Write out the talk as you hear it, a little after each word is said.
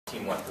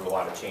team went through a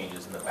lot of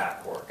changes in the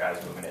backcourt,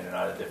 guys moving in and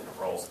out of different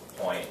roles at the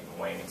point and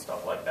wing and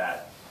stuff like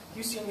that. Do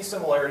you see any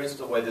similarities to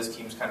the way this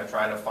team's kind of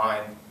trying to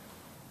find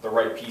the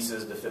right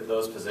pieces to fit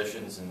those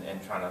positions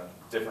and trying to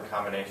different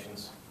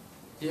combinations?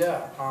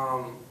 Yeah,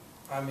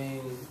 I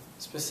mean,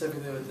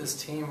 specifically with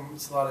this team,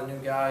 it's a lot of new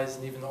guys,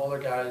 and even the older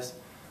guys,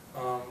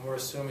 we're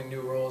assuming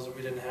new roles that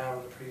we didn't have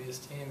on the previous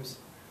teams.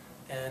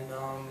 And,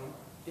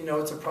 you know,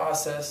 it's a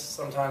process.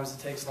 Sometimes it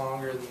takes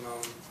longer than,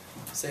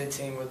 say, a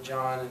team with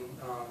John and,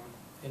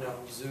 you know,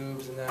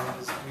 Zoobs and them,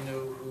 because we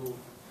knew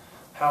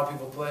how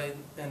people played.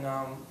 And,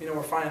 you know,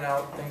 we're finding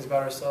out things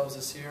about ourselves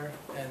this year,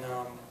 and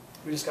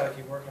we just got to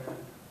keep working at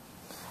it.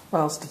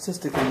 Well,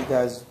 statistically, you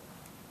guys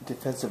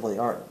defensively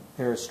aren't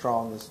very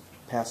strong as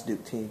past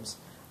Duke teams.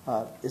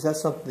 Is that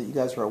something that you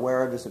guys are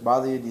aware of? Does it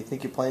bother you? Do you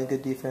think you're playing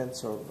good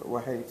defense,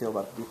 or how do you feel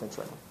about the defense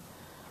right now?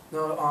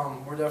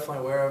 No, we're definitely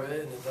aware of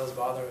it, and it does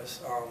bother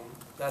us.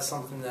 That's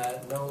something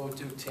that no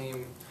Duke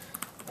team,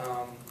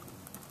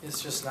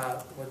 it's just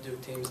not what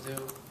Duke teams do,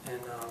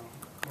 and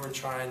we're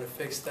trying to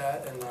fix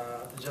that and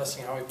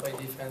adjusting how we play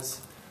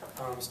defense,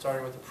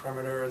 starting with the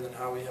perimeter and then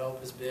how we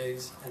help as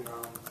bigs, and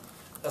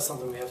that's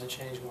something we have to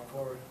change going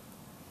forward.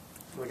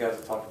 You guys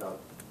have talked about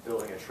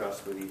building a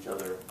trust with each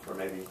other, or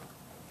maybe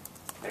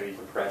you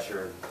can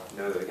pressure and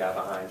know that the guy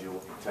behind you will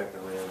protect the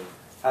rim.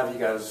 How have you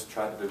guys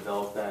tried to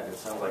develop that? And it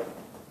sounds like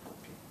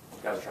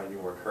you guys are trying to be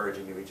more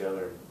encouraging of each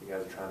other. You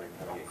guys are trying to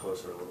kind of get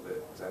closer a little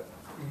bit. Is that?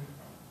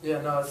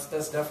 Yeah, no,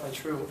 that's definitely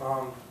true.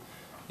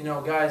 You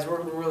know, guys,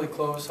 we're really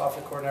close off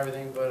the court and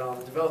everything,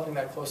 but developing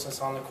that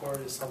closeness on the court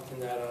is something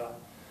that,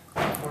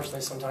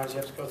 unfortunately, sometimes you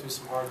have to go through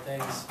some hard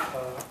things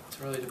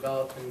to really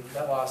develop. And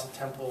that loss at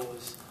Temple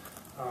was,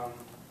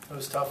 it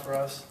was tough for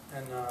us.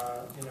 And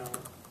you know,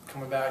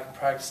 coming back and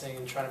practicing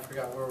and trying to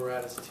figure out where we're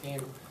at as a team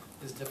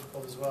is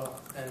difficult as well.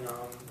 And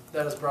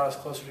that has brought us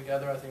closer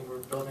together. I think we're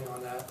building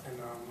on that, and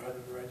we're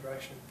heading in the right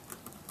direction.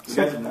 You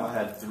guys have now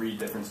had 3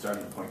 different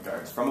starting point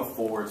guards. From a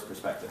forward's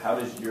perspective, how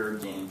does your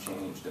game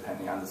change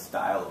depending on the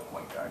style of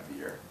point guard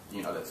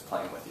that's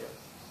playing with you?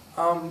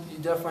 You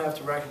definitely have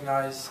to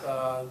recognize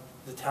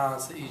the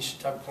talents that each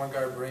type of point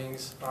guard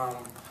brings.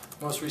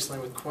 Most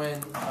recently with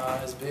Quinn,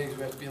 as bigs,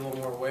 we have to be a little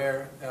more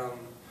aware.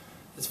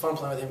 It's fun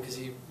playing with him because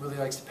he really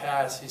likes to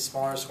pass. He's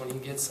smaller, so when he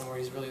gets somewhere,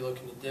 he's really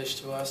looking to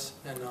dish to us.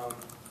 And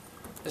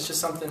it's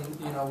just something,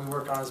 you know, we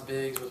work on as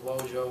bigs with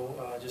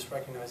Wojo, just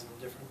recognizing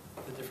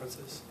the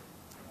differences.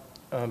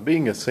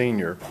 Being a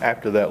senior,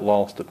 after that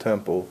loss to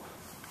Temple,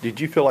 did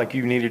you feel like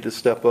you needed to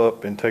step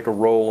up and take a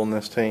role on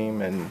this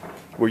team, and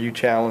were you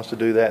challenged to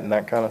do that and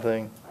that kind of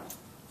thing?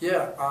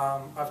 Yeah,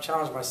 I've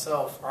challenged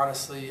myself.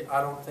 Honestly,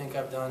 I don't think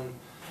I've done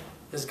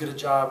as good a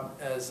job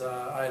as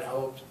I had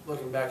hoped.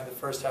 Looking back at the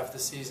first half of the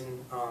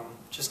season,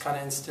 just kind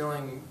of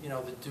instilling, you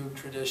know, the Duke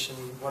tradition,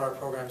 what our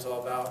program's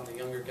all about, and the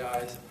younger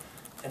guys.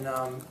 And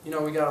you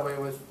know, we got away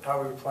with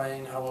how we were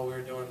playing, how well we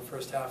were doing in the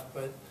first half,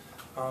 but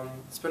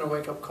it's been a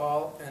wake-up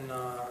call, and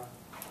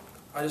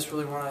I just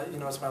really want to, you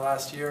know, it's my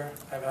last year.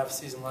 I have half a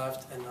season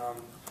left, and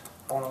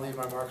I want to leave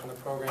my mark on the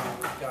program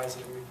with guys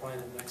that are going to be playing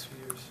in the next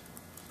few years.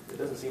 It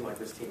doesn't seem like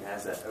this team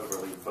has that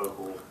overly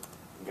vocal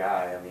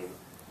guy. I mean,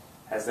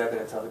 has that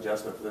been a tough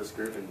adjustment for this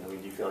group? And I mean,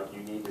 do you feel like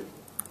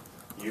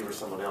you or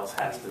someone else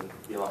has to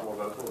be a lot more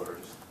vocal, or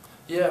just?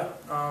 Yeah,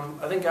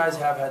 I think guys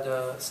have had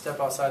to step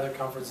outside their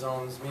comfort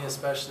zones. Me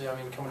especially. I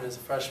mean, coming in as a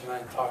freshman, I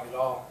didn't talk at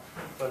all.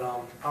 But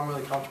I'm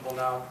really comfortable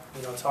now.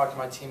 You know, talking to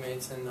my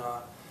teammates, and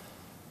a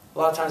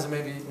lot of times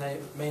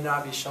it may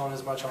not be shown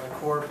as much on the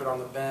court, but on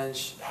the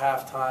bench,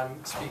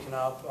 halftime, speaking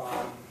up,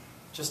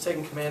 just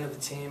taking command of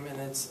the team. And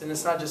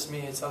it's not just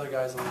me; it's other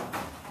guys on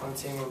the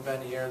team who've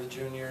been here, the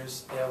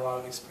juniors. They have a lot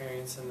of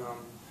experience and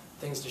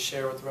things to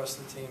share with the rest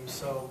of the team.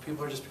 So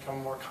people are just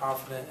becoming more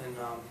confident and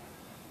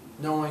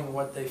knowing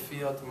what they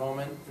feel at the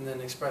moment, and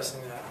then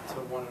expressing that to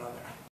one another.